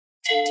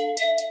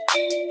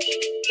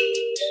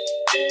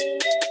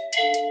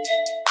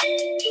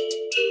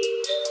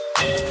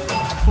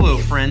Hello,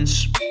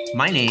 friends.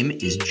 My name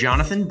is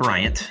Jonathan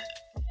Bryant.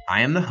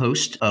 I am the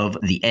host of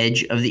the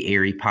Edge of the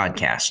Eyrie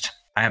podcast.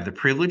 I have the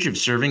privilege of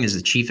serving as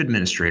the Chief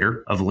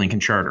Administrator of Lincoln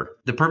Charter.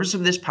 The purpose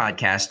of this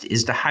podcast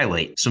is to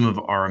highlight some of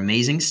our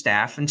amazing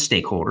staff and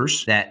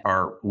stakeholders that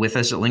are with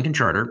us at Lincoln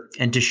Charter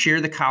and to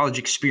share the college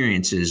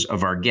experiences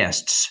of our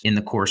guests in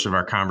the course of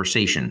our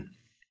conversation.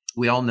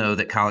 We all know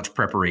that college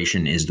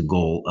preparation is the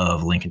goal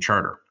of Lincoln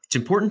Charter. It's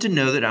important to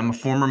know that I'm a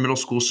former middle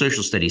school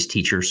social studies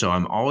teacher, so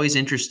I'm always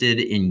interested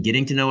in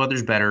getting to know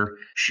others better,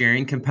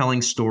 sharing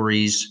compelling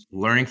stories,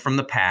 learning from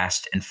the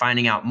past, and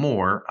finding out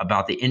more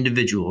about the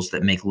individuals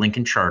that make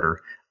Lincoln Charter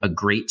a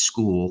great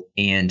school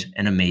and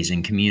an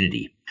amazing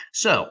community.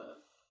 So,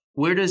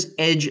 where does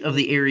Edge of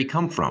the Eyrie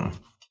come from?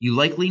 You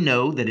likely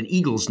know that an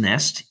eagle's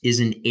nest is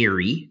an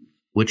eyrie,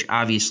 which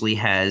obviously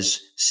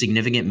has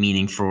significant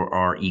meaning for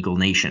our Eagle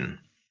Nation.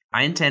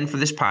 I intend for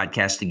this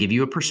podcast to give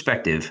you a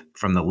perspective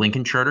from the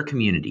Lincoln Charter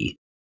community.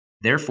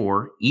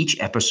 Therefore,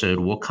 each episode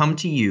will come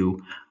to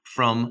you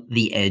from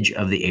the Edge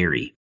of the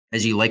Eyrie.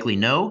 As you likely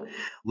know,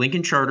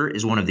 Lincoln Charter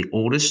is one of the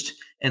oldest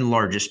and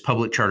largest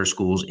public charter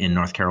schools in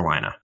North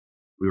Carolina.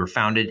 We were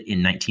founded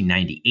in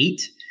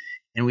 1998,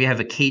 and we have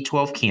a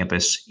K-12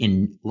 campus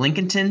in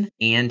Lincolnton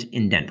and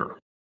in Denver.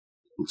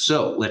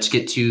 So let's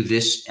get to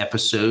this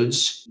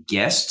episode's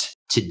guest.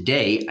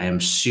 Today, I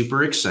am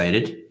super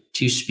excited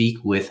to speak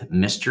with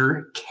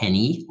Mr.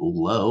 Kenny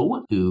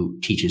Lowe, who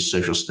teaches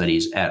social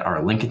studies at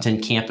our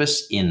Lincolnton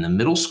campus in the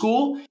middle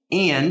school.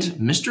 And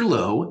Mr.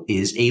 Lowe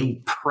is a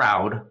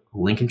proud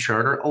Lincoln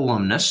Charter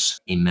alumnus,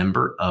 a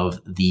member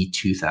of the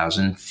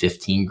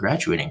 2015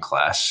 graduating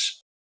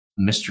class.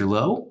 Mr.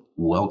 Lowe,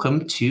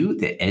 welcome to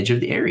the Edge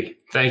of the Eyrie.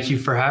 Thank you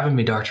for having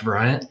me, Dr.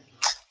 Bryant.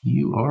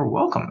 You are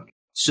welcome.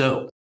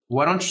 So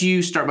why don't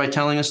you start by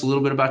telling us a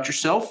little bit about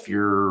yourself,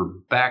 your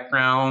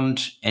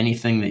background,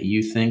 anything that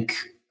you think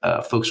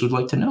folks would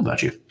like to know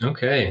about you.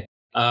 Okay.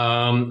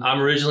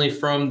 I'm originally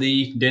from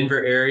the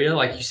Denver area.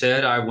 Like you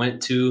said, I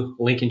went to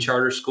Lincoln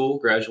Charter School,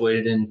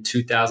 graduated in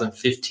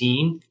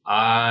 2015.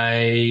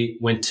 I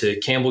went to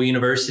Campbell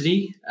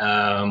University,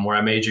 where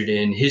I majored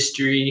in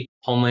history,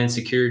 Homeland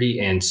Security,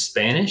 and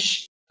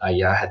Spanish. I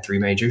had 3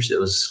 majors.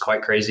 It was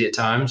quite crazy at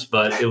times,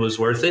 but it was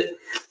worth it.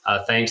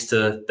 Thanks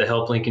to the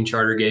help Lincoln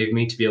Charter gave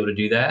me to be able to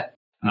do that.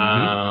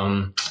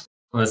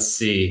 Let's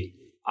see.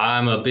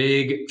 I'm a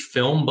big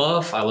film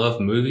buff. I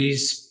love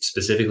movies,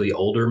 specifically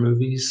older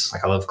movies.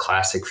 Like I love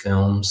classic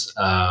films.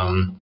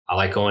 I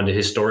like going to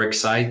historic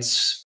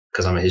sites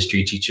because I'm a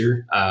history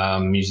teacher,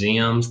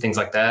 museums, things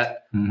like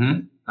that.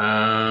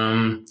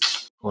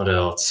 What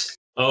else?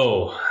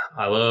 Oh,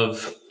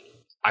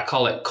 I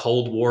call it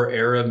Cold War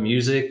era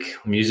music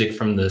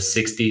from the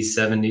 60s,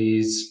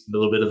 70s, a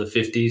little bit of the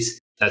 50s.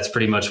 That's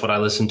pretty much what I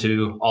listen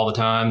to all the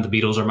time. The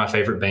Beatles are my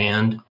favorite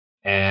band,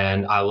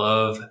 and I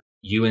love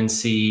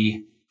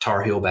UNC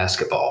Tar Heel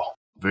basketball.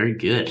 Very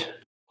good.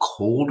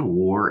 Cold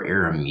War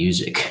era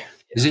music.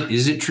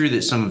 Is it true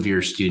that some of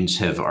your students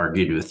have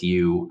argued with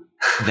you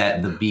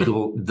that the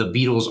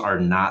Beatles are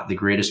not the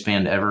greatest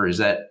band ever? Is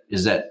that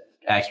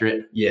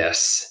accurate?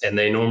 Yes. And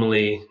they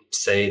normally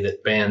say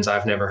that bands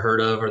I've never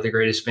heard of are the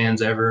greatest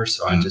bands ever.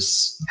 So I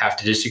just have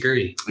to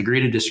disagree. Agree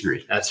to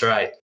disagree. That's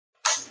right.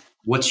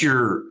 What's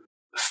your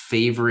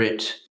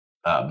favorite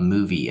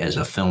movie as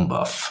a film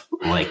buff?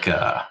 Like,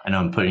 I know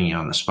I'm putting you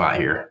on the spot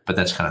here, but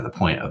that's kind of the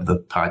point of the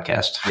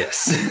podcast.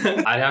 Yes.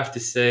 I'd have to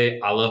say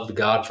I love The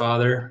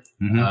Godfather.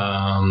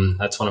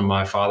 That's one of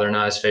my father and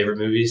I's favorite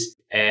movies.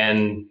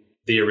 And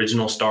the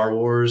original Star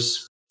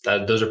Wars,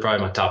 those are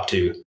probably my top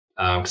 2.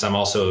 Because I'm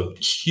also a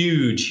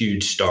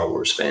huge Star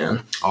Wars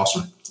fan.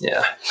 Awesome.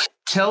 Yeah.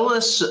 Tell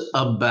us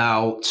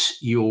about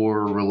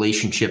your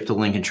relationship to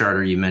Lincoln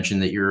Charter. You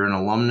mentioned that you're an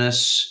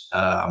alumnus,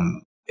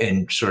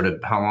 and sort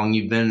of how long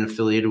you've been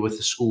affiliated with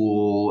the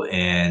school,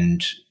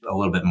 and a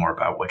little bit more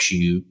about what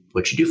you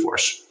do for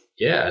us.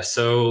 Yeah.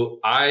 So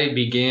I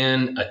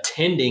began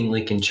attending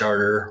Lincoln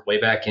Charter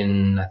way back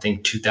in, I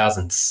think,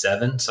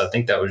 2007. So I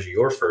think that was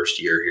your first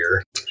year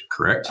here.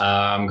 Correct.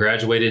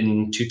 Graduated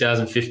in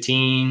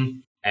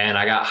 2015. And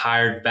I got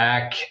hired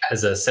back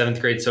as a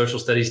 7th grade social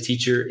studies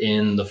teacher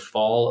in the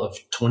fall of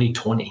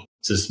 2020.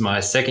 This is my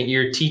 2nd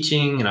year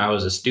teaching, and I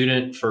was a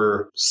student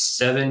for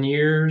 8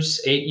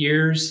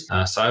 years.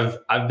 So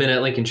I've been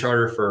at Lincoln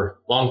Charter for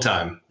a long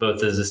time,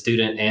 both as a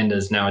student and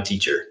as now a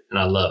teacher, and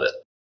I love it.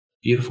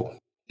 Beautiful.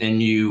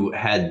 And you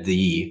had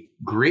the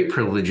great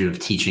privilege of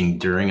teaching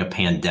during a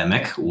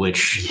pandemic,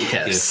 which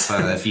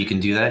if you can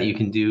do that, you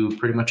can do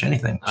pretty much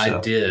anything. So.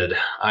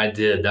 I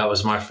did. That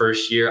was my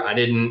first year. I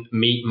didn't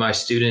meet my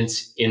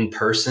students in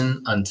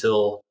person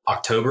until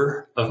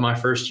October of my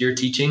first year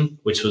teaching,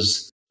 which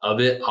was a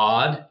bit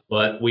odd,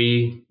 but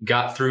we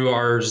got through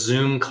our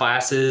Zoom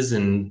classes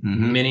and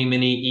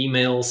many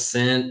emails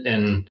sent,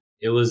 and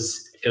it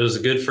was a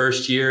good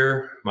first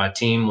year. My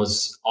team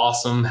was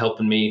awesome,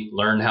 helping me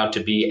learn how to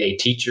be a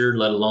teacher,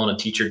 let alone a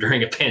teacher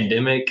during a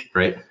pandemic.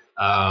 Right.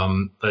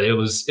 But it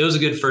was a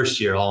good first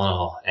year all in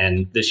all.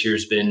 And this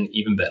year's been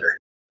even better.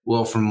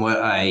 Well, from what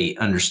I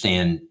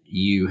understand,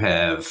 you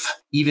have,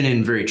 even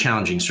in very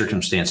challenging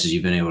circumstances,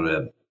 you've been able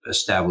to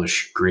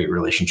establish great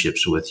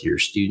relationships with your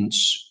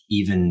students,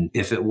 even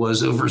if it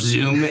was over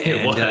Zoom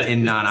and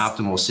in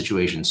non-optimal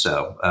situations.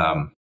 So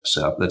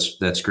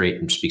that's great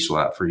and speaks a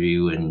lot for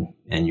you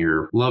and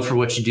your love for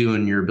what you do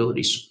and your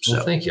abilities. So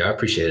well, thank you. I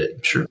appreciate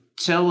it. Sure.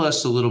 Tell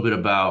us a little bit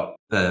about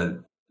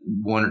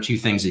one or two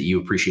things that you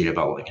appreciate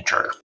about Lincoln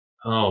Charter.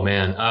 Oh,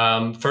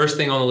 man. First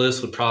thing on the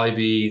list would probably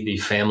be the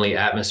family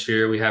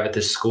atmosphere we have at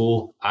this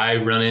school. I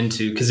run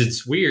into, because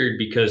it's weird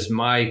because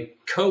my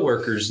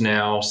coworkers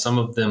now, some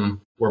of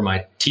them were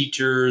my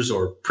teachers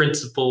or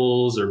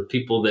principals or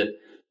people that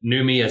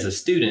knew me as a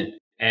student,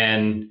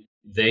 and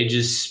they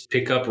just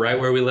pick up right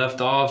where we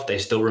left off. They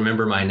still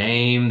remember my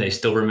name. They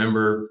still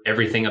remember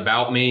everything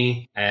about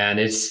me. And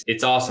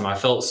it's awesome. I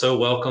felt so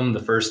welcome the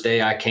first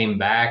day I came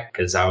back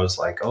because I was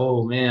like,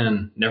 oh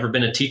man, never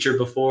been a teacher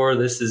before.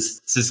 This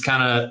is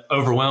kind of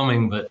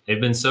overwhelming, but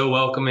they've been so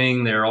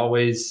welcoming. They're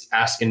always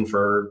asking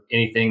for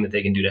anything that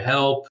they can do to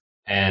help.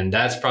 And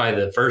that's probably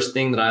the first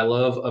thing that I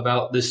love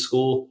about this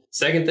school.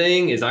 Second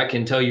thing is I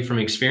can tell you from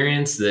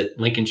experience that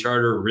Lincoln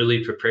Charter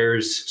really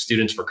prepares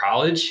students for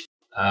college.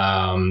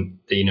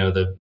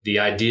 The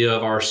idea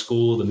of our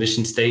school, the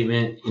mission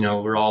statement,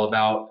 we're all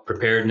about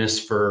preparedness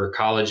for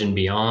college and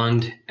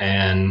beyond.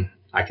 And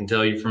I can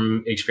tell you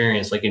from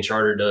experience, Lincoln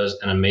Charter does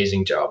an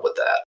amazing job with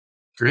that.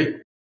 Great.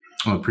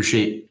 Well,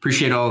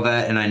 appreciate all of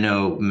that. And I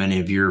know many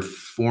of your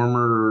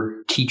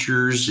former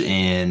teachers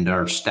and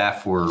our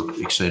staff were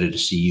excited to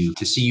see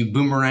you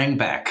boomerang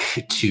back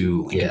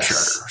to Lincoln Charter.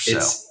 So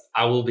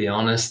I will be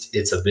honest,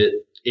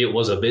 it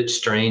was a bit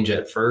strange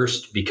at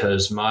first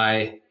because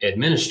my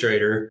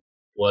administrator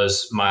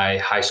was my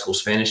high school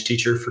Spanish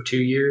teacher for 2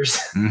 years.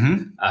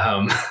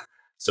 Mm-hmm.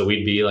 So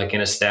we'd be like in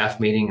a staff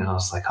meeting and I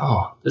was like,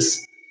 oh,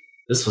 this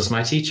was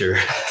my teacher.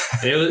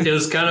 It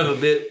was kind of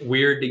a bit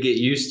weird to get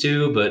used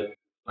to, but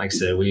like I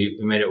said, we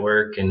made it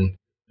work and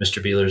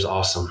Mr. Beeler's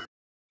awesome.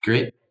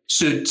 Great.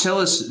 So tell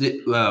us,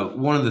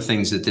 one of the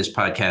things that this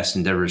podcast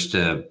endeavors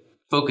to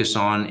focus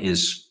on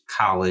is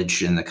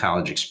college and the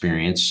college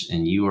experience,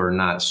 and you are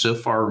not so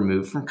far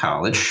removed from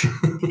college.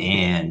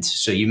 And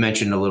so you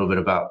mentioned a little bit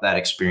about that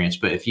experience,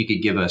 but if you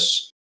could give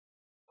us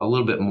a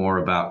little bit more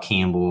about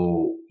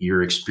Campbell,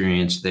 your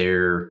experience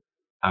there.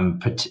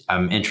 I'm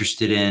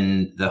interested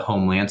in the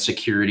Homeland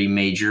Security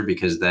major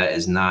because that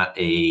is not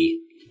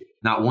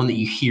one that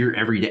you hear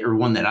every day, or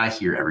one that I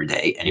hear every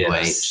day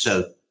anyway. Yes.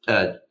 So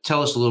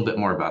tell us a little bit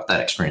more about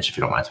that experience, if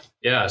you don't mind.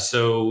 Yeah.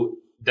 So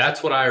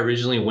that's what I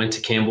originally went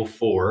to Campbell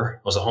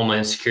for, was a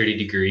Homeland Security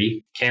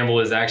degree.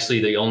 Campbell is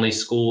actually the only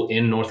school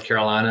in North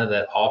Carolina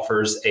that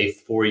offers a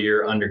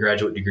 4-year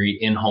undergraduate degree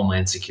in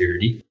Homeland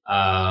Security.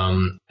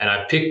 And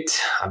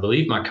I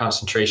believe my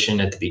concentration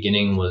at the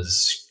beginning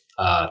was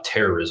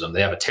terrorism.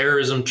 They have a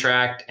terrorism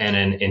track and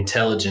an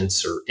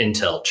intelligence or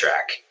intel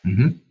track.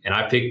 Mm-hmm. And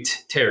I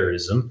picked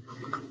terrorism.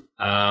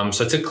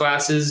 So I took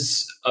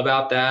classes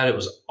about that. It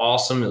was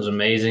awesome. It was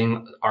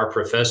amazing. Our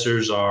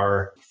professors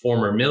are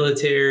former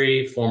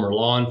military, former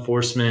law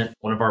enforcement.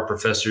 One of our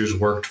professors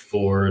worked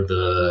for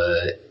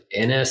the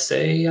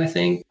NSA, I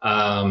think.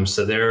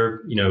 So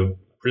they're,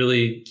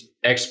 really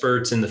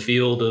experts in the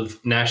field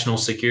of national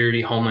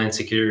security, Homeland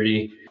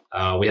Security.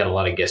 We had a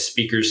lot of guest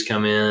speakers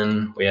come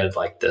in. We had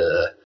like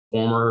the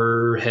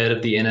former head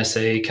of the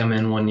NSA come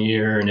in one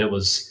year, and it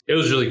was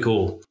really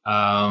cool.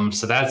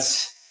 So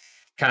that's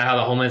kind of how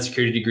the Homeland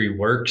Security degree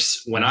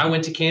works. When I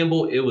went to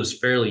Campbell, it was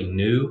fairly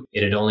new.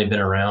 It had only been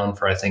around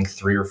for, I think,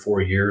 3 or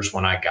 4 years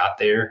when I got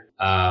there.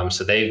 I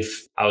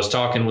was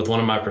talking with one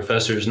of my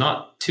professors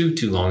not too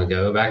long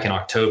ago, back in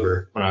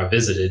October when I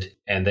visited,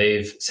 and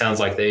sounds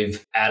like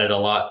they've added a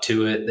lot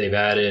to it. They've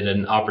added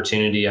an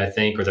opportunity, I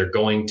think, or they're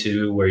going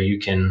to, where you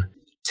can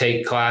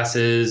take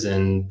classes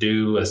and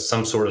do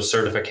some sort of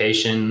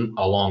certification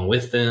along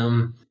with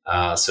them.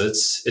 So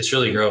it's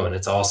really growing.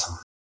 It's awesome.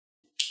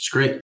 It's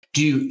great.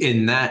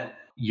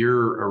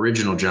 Your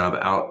original job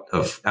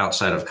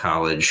outside of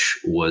college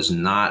was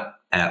not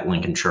at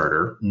Lincoln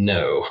Charter?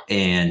 No.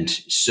 And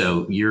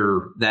so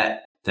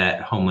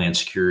that Homeland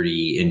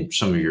Security and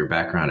some of your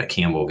background at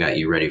Campbell got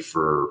you ready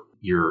for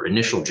your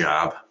initial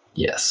job.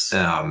 Yes.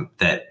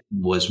 That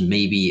was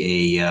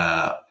maybe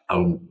a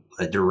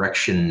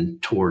direction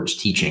towards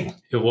teaching.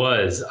 It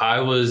was.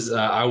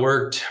 I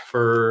worked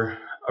for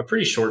a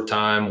pretty short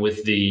time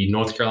with the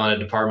North Carolina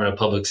Department of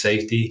Public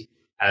Safety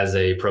as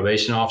a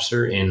probation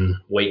officer in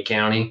Wake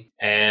County.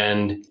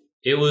 And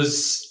it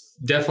was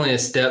definitely a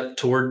step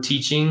toward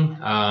teaching.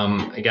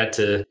 I got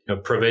to,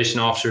 probation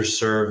officers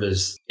serve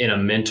as in a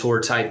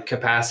mentor type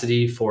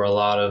capacity for a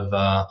lot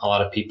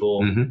of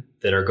people mm-hmm.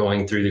 that are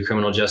going through the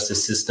criminal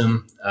justice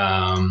system.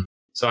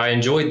 So I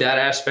enjoyed that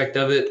aspect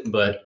of it,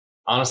 but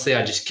honestly,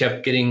 I just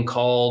kept getting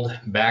called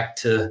back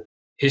to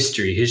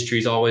history.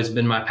 History's always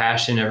been my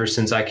passion ever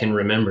since I can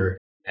remember.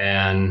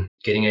 And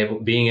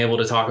being able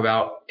to talk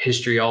about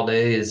history all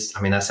day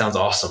that sounds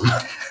awesome.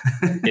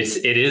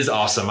 It is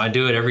awesome. I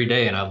do it every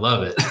day and I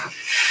love it.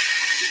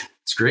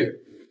 It's great.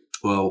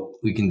 Well,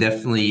 we can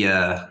definitely,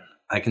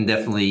 I can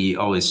definitely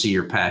always see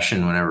your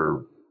passion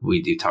whenever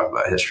we do talk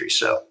about history.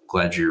 So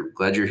glad you're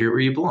here where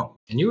you belong.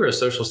 And you were a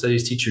social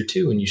studies teacher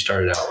too when you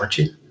started out, weren't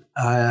you?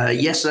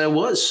 Yes, I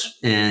was.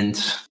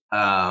 And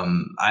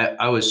I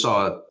always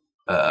saw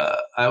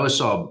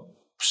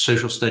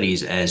social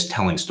studies as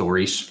telling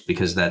stories,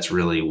 because that's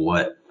really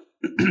what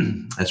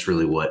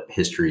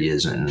history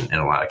is in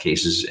a lot of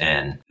cases.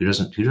 And who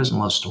doesn't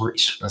love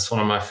stories? That's one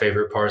of my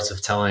favorite parts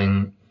of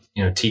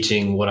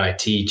teaching what I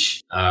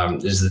teach,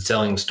 is the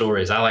telling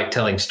stories. I like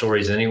telling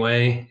stories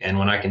anyway. And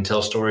when I can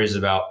tell stories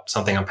about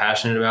something I'm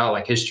passionate about,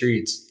 like history,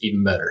 it's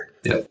even better.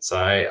 Yep. So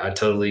I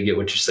totally get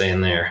what you're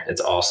saying there.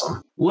 It's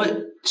awesome.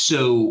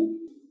 So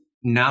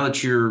now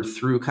that you're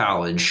through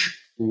college,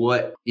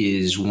 what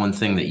is one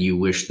thing that you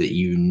wish that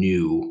you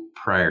knew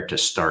prior to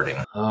starting?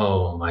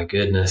 Oh my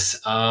goodness.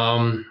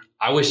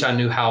 I wish I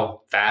knew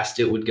how fast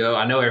it would go.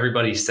 I know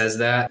everybody says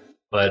that,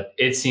 but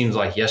it seems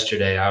like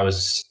yesterday I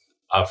was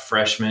a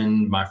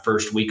freshman, my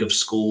first week of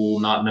school,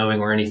 not knowing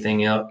where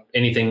anything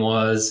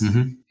was.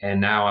 Mm-hmm.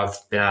 And now I've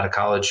been out of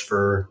college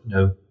for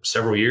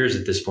several years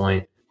at this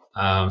point.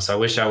 So I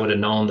wish I would have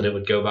known that it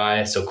would go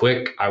by so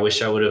quick. I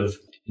wish I would have,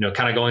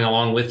 kind of going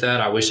along with that,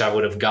 I wish I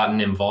would have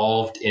gotten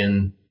involved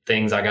in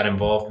things I got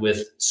involved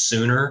with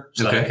sooner,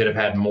 so that I could have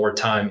had more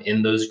time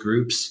in those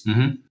groups.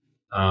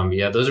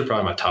 Mm-hmm. Those are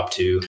probably my top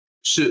two.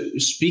 So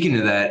speaking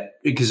of that,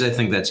 because I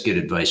think that's good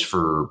advice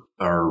for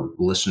our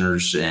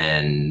listeners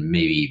and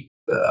maybe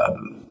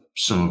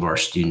some of our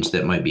students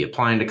that might be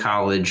applying to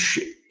college,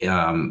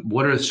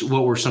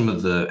 what were some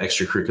of the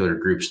extracurricular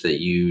groups that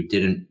you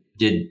did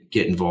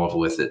get involved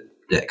with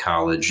at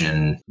college,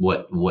 and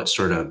what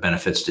sort of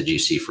benefits did you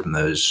see from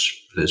those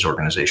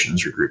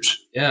organizations or groups?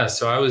 Yeah,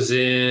 so I was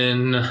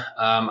in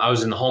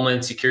the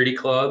Homeland Security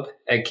Club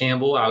at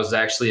Campbell. I was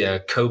actually a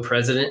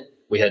co-president.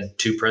 We had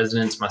two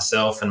presidents,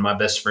 myself and my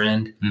best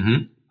friend.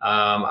 Mm-hmm.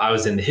 I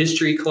was in the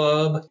History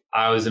Club.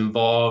 I was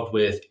involved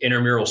with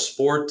intramural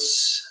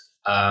sports.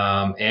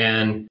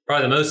 And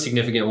probably the most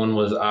significant one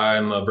was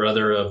I'm a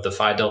brother of the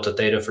Phi Delta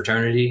Theta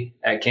fraternity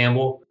at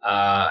Campbell.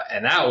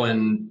 And that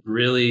one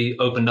really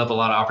opened up a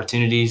lot of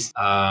opportunities,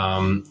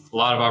 of,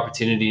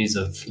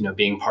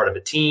 being part of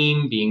a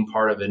team, being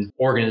part of an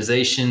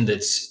organization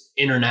that's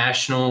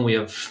international. We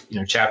have,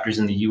 chapters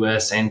in the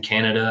US and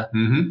Canada.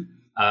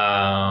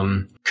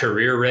 Mm-hmm.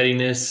 Career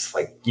readiness,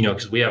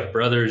 because we have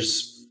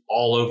brothers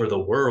all over the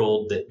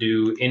world that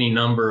do any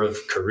number of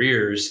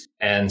careers.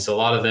 And so a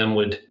lot of them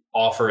would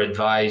offer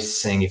advice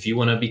saying, if you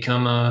want to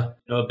become a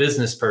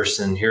business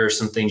person, here are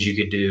some things you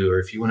could do. Or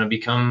if you want to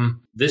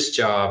become this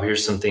job,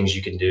 here's some things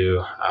you can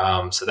do.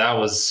 So that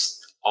was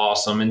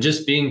awesome. And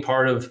just being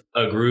part of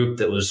a group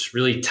that was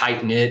really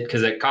tight knit,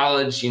 because at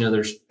college,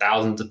 there's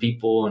thousands of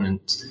people and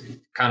it's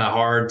kind of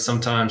hard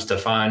sometimes to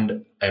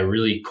find a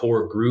really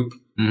core group.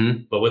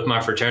 Mm-hmm. But with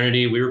my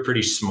fraternity, we were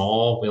pretty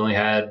small. We only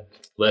had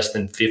less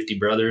than 50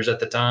 brothers at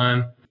the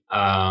time.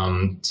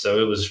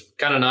 So it was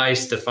kind of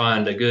nice to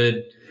find a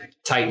good,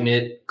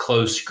 tight-knit,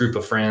 close group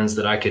of friends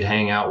that I could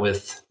hang out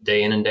with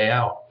day in and day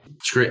out.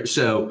 That's great.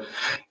 So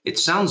it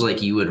sounds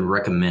like you would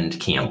recommend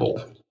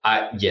Campbell.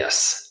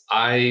 Yes,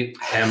 I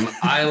am.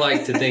 I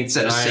like to think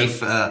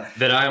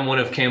that I am one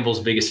of Campbell's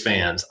biggest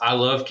fans. I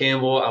love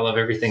Campbell. I love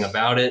everything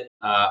about it.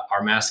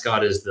 Our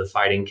mascot is the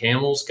Fighting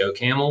Camels. Go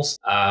Camels.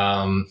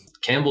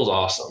 Campbell's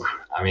awesome.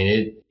 I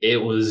mean,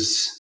 it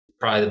was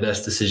probably the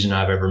best decision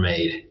I've ever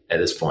made at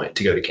this point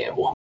to go to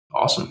Campbell.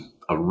 Awesome.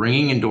 A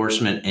ringing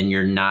endorsement, and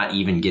you're not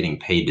even getting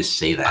paid to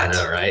say that. I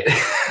know, right?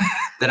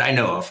 That I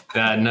know of.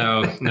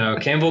 No.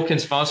 Campbell can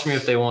sponsor me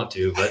if they want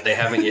to, but they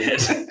haven't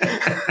yet.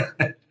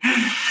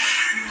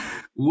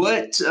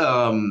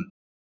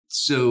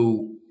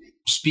 So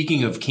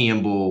speaking of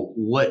Campbell,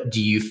 what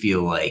do you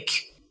feel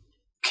like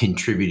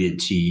contributed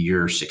to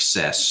your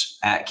success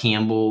at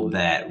Campbell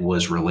that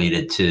was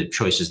related to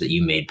choices that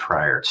you made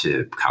prior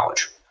to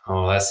college?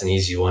 Oh, that's an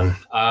easy one.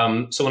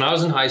 So when I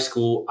was in high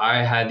school,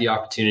 I had the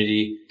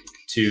opportunity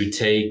to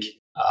take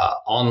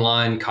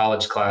online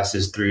college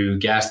classes through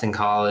Gaston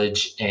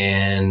College,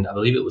 and I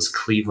believe it was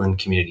Cleveland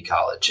Community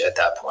College at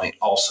that point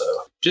also.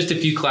 Just a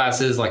few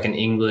classes like an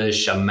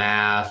English, a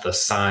math, a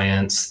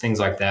science, things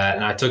like that.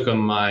 And I took them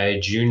my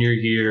junior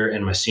year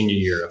and my senior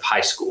year of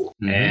high school.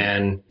 Mm-hmm.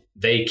 And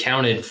they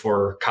counted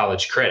for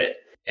college credit.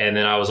 And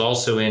then I was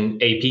also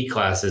in AP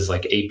classes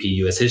like AP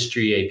US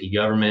History, AP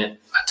Government.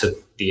 I took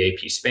the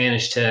AP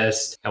Spanish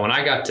test. And when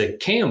I got to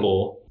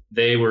Campbell,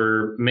 they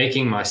were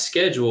making my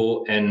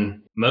schedule,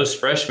 and most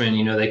freshmen,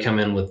 they come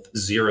in with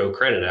 0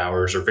 credit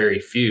hours or very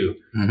few.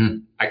 Mm-hmm.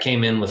 I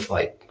came in with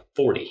like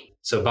 40.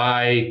 So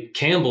by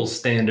Campbell's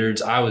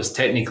standards, I was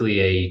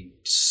technically a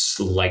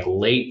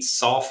late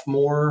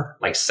sophomore,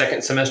 like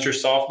second semester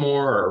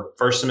sophomore or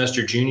first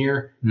semester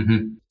junior.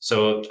 Mm-hmm.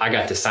 So I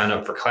got to sign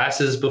up for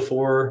classes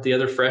before the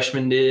other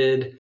freshmen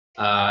did.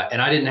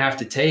 And I didn't have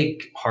to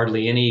take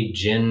hardly any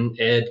gen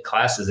ed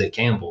classes at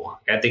Campbell.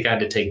 I think I had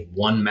to take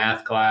one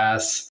math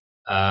class,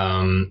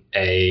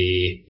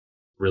 a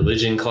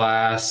religion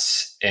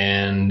class,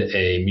 and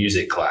a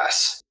music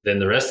class. Then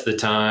the rest of the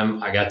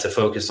time, I got to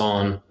focus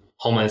on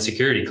Homeland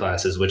Security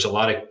classes, which a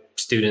lot of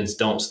students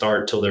don't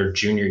start till their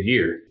junior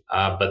year.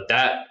 But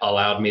that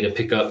allowed me to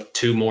pick up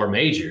 2 more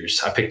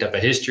majors. I picked up a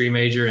history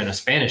major and a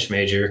Spanish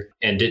major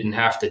and didn't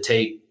have to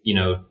take,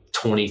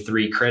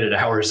 23 credit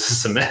hours a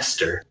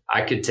semester.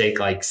 I could take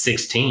like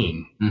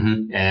 16.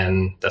 Mm-hmm.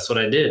 And that's what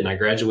I did. And I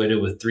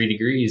graduated with 3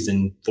 degrees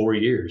in 4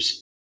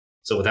 years.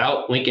 So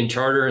without Lincoln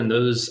Charter and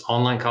those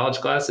online college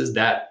classes,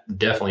 that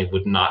definitely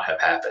would not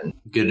have happened.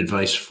 Good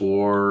advice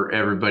for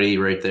everybody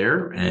right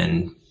there.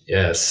 And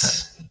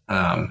yes.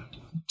 Can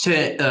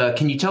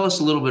you tell us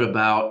a little bit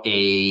about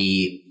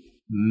a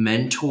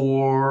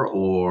mentor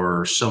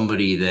or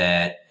somebody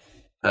that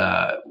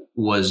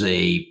was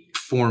a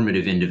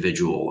formative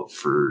individual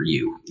for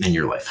you in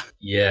your life?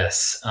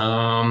 Yes.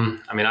 I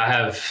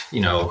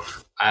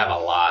have a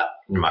lot.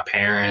 My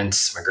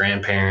parents, my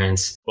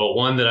grandparents, but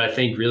one that I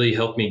think really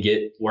helped me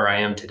get where I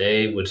am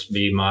today would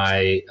be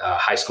my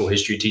high school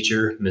history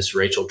teacher, Miss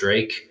Rachel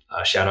Drake.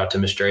 Shout out to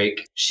Miss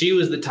Drake. She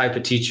was the type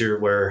of teacher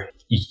where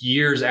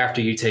years after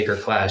you take her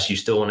class, you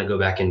still want to go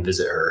back and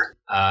visit her.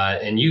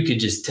 And you could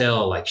just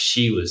tell like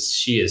she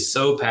is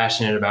so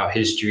passionate about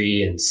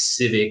history and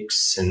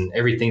civics and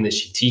everything that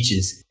she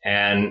teaches.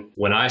 And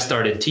when I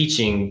started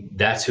teaching,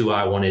 that's who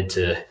I wanted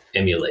to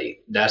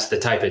emulate. That's the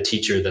type of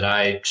teacher that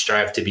I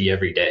strive to be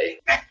every day.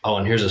 Oh,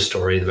 and here's a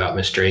story about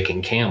Miss Drake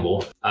and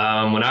Campbell.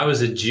 When I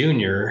was a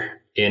junior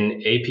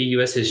in AP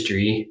US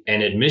History,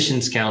 an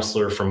admissions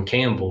counselor from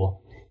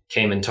Campbell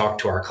came and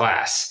talked to our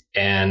class.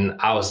 And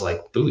I was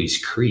like,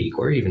 Bowie's Creek,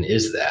 where even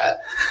is that?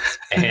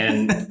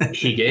 And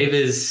he gave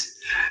his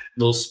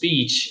little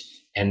speech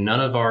and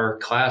none of our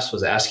class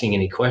was asking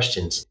any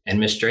questions. And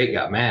Miss Drake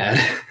got mad.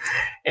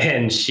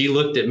 And she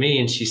looked at me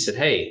and she said,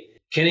 hey,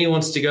 Kenny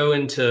wants to go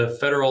into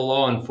federal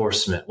law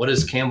enforcement. What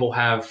does Campbell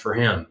have for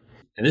him?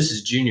 And this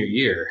is junior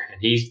year.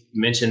 And he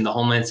mentioned the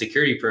Homeland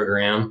Security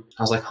program.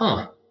 I was like,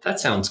 that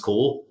sounds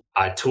cool.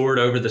 I toured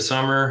over the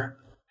summer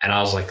and I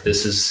was like,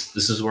 this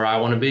is where I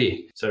want to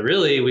be. So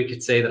really, we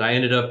could say that I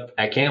ended up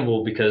at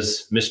Campbell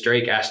because Miss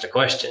Drake asked a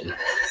question.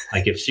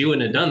 Like if she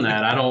wouldn't have done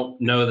that, I don't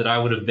know that I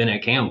would have been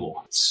at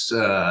Campbell.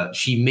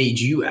 She made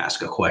you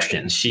ask a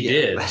question. She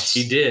did.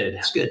 She did.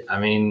 That's good.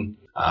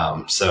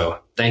 So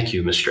thank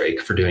you, Miss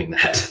Drake, for doing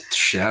that.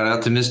 Shout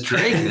out to Miss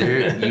Drake.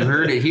 There, you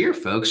heard it here,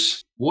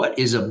 folks. What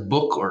is a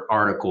book or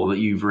article that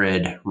you've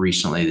read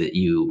recently that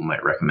you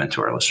might recommend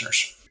to our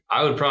listeners?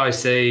 I would probably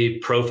say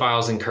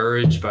Profiles in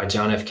Courage by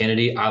John F.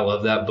 Kennedy. I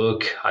love that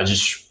book. I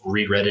just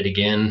reread it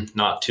again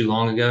not too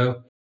long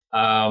ago.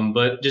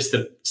 But just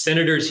the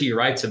senators he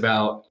writes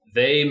about,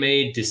 they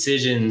made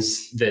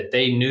decisions that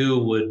they knew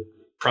would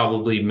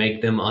probably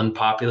make them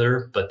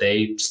unpopular, but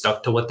they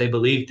stuck to what they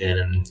believed in.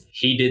 And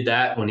he did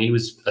that when he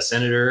was a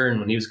senator and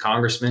when he was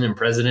congressman and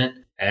president.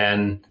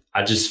 And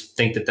I just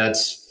think that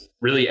that's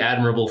really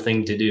admirable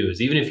thing to do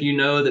is even if you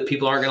know that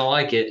people aren't going to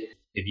like it,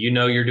 if you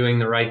know you're doing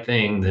the right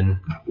thing, then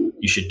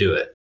you should do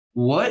it.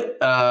 What,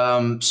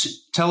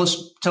 tell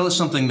us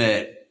something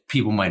that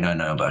people might not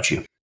know about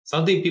you.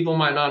 Something people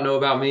might not know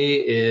about me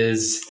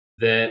is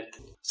that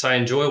so I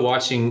enjoy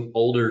watching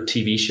older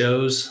TV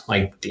shows,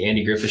 like the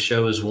Andy Griffith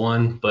Show is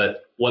one.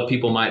 But what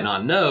people might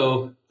not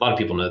know, a lot of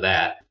people know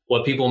that.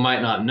 What people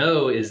might not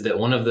know is that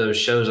one of those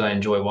shows I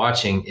enjoy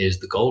watching is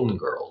The Golden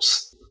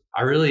Girls.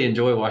 I really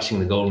enjoy watching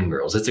The Golden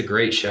Girls. It's a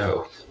great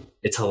show.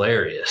 It's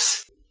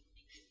hilarious.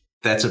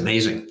 That's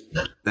amazing.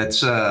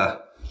 That's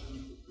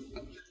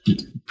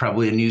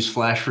probably a news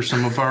flash for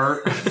some of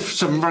our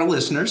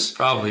listeners.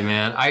 Probably,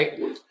 man.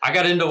 I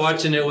got into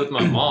watching it with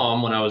my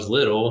mom when I was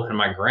little and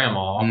my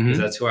grandma because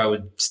that's who I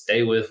would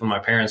stay with when my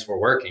parents were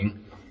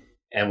working.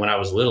 And when I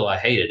was little, I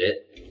hated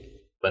it.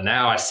 But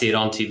now I see it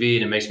on TV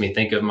and it makes me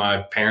think of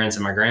my parents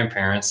and my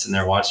grandparents and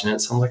they're watching it.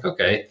 So I'm like,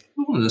 okay.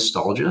 Oh,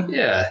 nostalgia.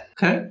 Yeah.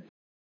 Okay.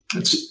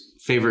 That's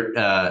favorite.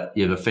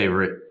 You have a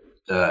favorite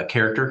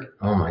character?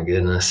 Oh my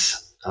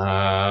goodness. No,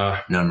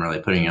 I'm really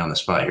putting you on the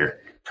spot here.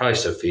 Probably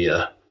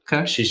Sophia.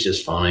 Okay. She's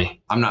just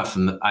funny. I'm not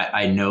familiar.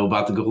 I know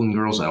about the Golden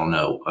Girls. I don't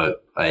know.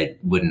 I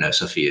wouldn't know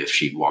Sophia if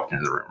she walked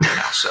into the room right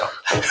now. So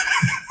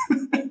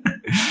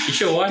you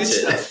should watch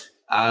it.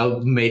 I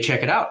may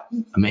check it out.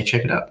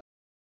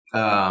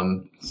 All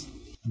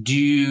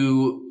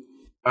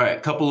right. A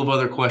couple of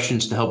other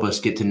questions to help us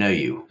get to know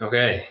you.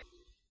 Okay.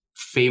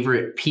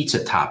 Favorite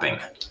pizza topping?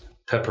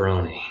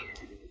 Pepperoni.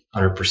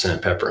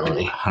 100%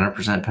 pepperoni.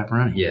 100%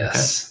 pepperoni?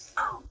 Yes.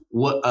 Okay.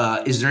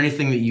 What, is there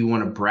anything that you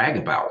want to brag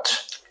about?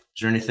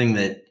 Is there anything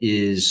that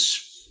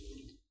is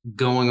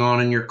going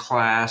on in your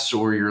class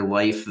or your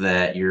life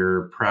that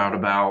you're proud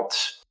about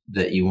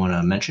that you want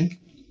to mention?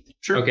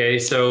 Sure. Okay.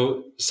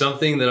 So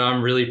something that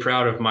I'm really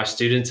proud of my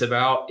students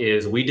about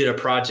is we did a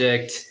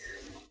project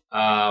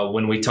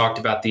when we talked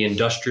about the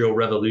Industrial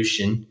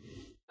Revolution.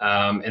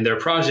 And their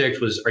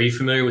project was, are you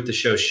familiar with the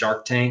show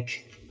Shark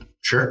Tank?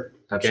 Sure.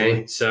 Absolutely.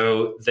 Okay.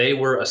 So they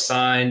were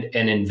assigned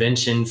an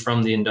invention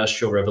from the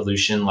Industrial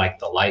Revolution, like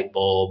the light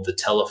bulb, the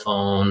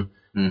telephone,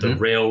 the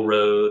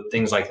railroad,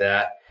 things like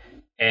that.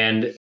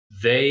 And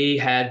they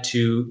had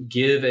to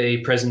give a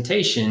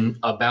presentation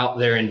about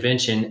their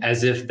invention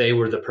as if they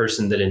were the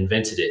person that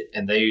invented it.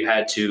 And they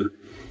had to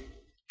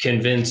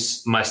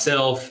convince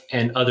myself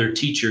and other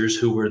teachers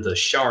who were the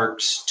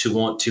sharks to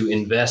want to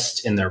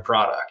invest in their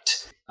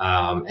product.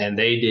 And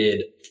they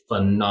did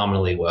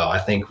phenomenally well. I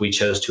think we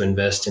chose to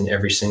invest in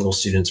every single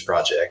student's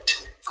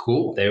project.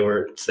 Cool. They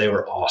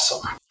were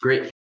awesome.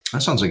 Great.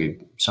 That sounds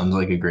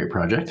like a great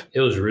project. It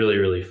was really,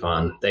 really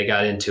fun. They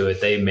got into it.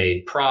 They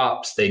made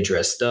props. They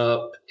dressed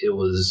up. It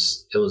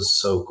was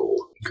so cool.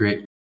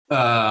 Great.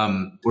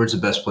 Where's the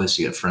best place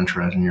to get French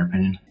fries in your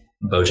opinion?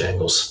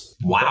 Bojangles.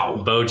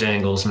 Wow.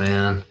 Bojangles,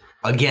 man.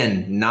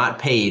 Again, not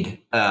paid.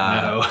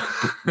 No.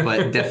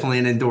 But definitely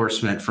an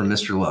endorsement from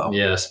Mr. Lowe.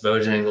 Yes,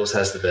 Bojangles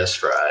has the best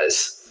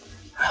fries.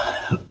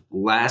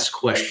 Last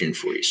question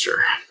for you, sir.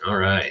 All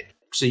right.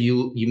 So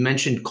you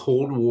mentioned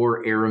Cold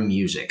War era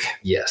music.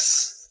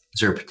 Yes. Is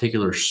there a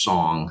particular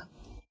song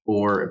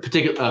or a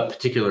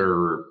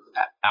particular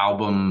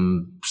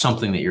album,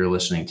 something that you're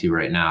listening to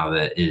right now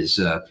that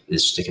is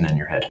sticking in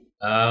your head?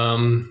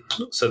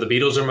 So the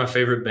Beatles are my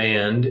favorite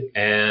band,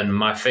 and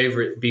my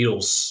favorite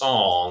Beatles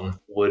song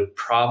would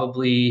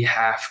probably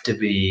have to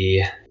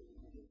be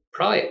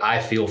I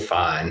Feel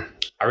Fine.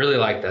 I really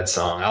like that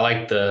song. I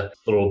like the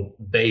little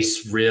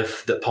bass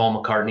riff that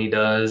Paul McCartney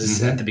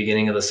does at the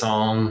beginning of the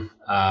song.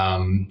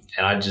 And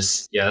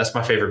that's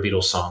my favorite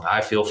Beatles song.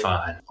 I Feel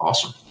Fine.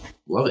 Awesome.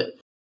 Love it.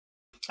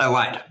 I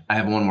lied. I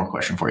have one more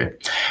question for you.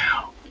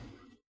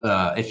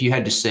 If you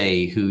had to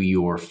say who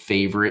your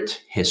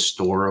favorite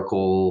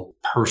historical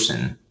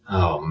person.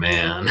 Oh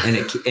man. And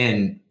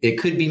it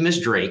could be Miss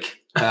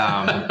Drake.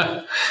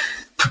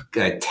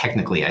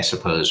 Technically, I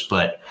suppose,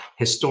 but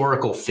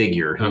historical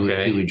figure. Who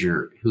would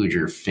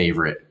your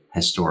favorite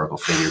historical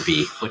figure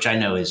be? Which I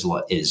know is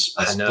probably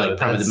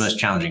the most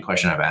challenging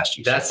question I've asked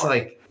you. That's so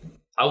far.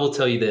 I will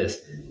tell you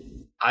this.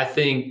 I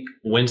think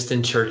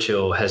Winston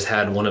Churchill has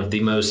had one of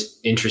the most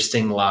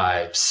interesting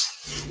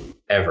lives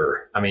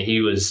ever. I mean,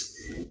 he was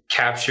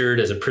captured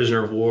as a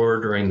prisoner of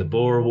war during the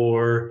Boer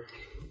War.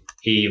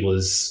 He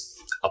was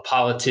a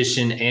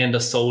politician and a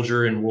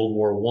soldier in World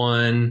War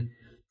I.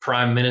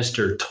 Prime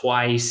Minister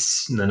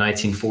twice in the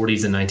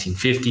 1940s and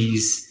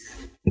 1950s.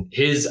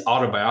 His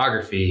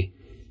autobiography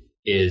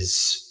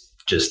is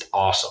just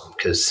awesome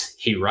because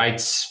he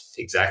writes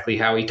exactly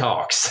how he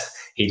talks.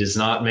 He does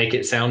not make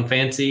it sound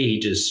fancy. He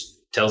just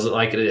tells it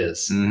like it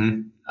is.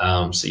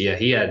 So yeah,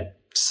 he had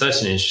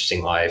such an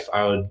interesting life.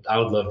 I would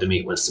love to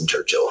meet Winston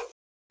Churchill.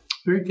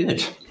 Very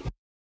good.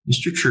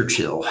 Mr.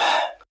 Churchill.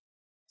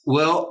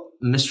 Well,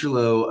 Mr.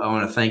 Lowe, I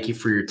want to thank you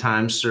for your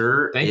time,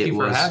 sir. Thank you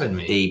for having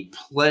me. A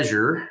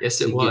pleasure. Yes,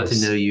 it was. To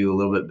get to know you a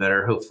little bit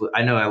better. Hopefully,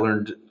 I know I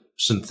learned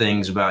some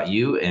things about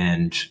you,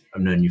 and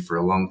I've known you for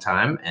a long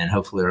time, and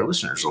hopefully our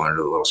listeners learned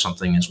a little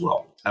something as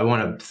well. I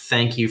want to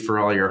thank you for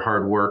all your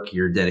hard work,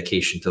 your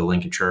dedication to the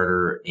Lincoln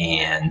Charter,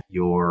 and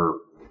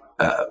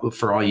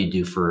for all you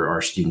do for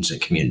our students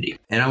and community.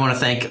 And I want to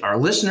thank our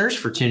listeners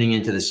for tuning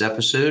into this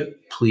episode.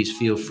 Please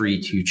feel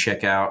free to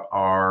check out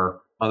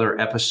our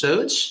other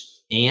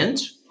episodes, and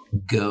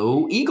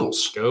go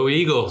Eagles. Go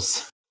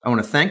Eagles. I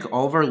want to thank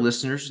all of our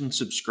listeners and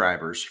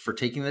subscribers for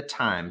taking the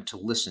time to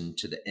listen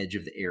to The Edge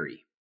of the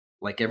Airy.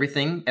 Like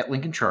everything at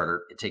Lincoln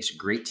Charter, it takes a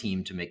great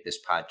team to make this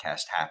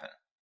podcast happen.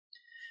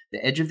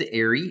 The Edge of the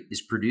Airy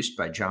is produced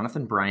by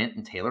Jonathan Bryant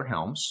and Taylor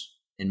Helms,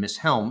 and Miss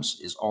Helms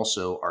is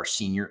also our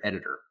senior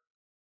editor.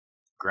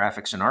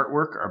 Graphics and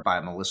artwork are by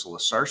Melissa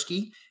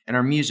Lasarski, and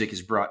our music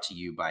is brought to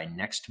you by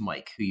Next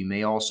Mike, who you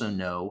may also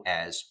know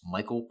as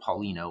Michael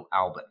Paulino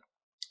Albin.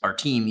 Our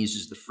team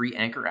uses the free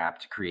Anchor app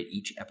to create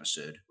each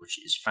episode,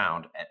 which is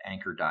found at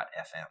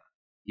anchor.fm.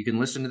 You can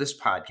listen to this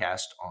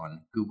podcast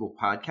on Google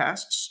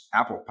Podcasts,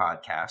 Apple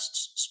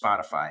Podcasts,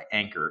 Spotify,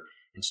 Anchor,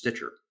 and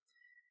Stitcher.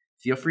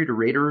 Feel free to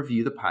rate or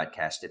review the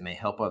podcast. It may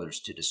help others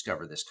to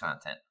discover this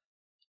content.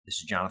 This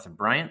is Jonathan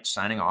Bryant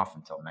signing off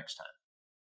until next time.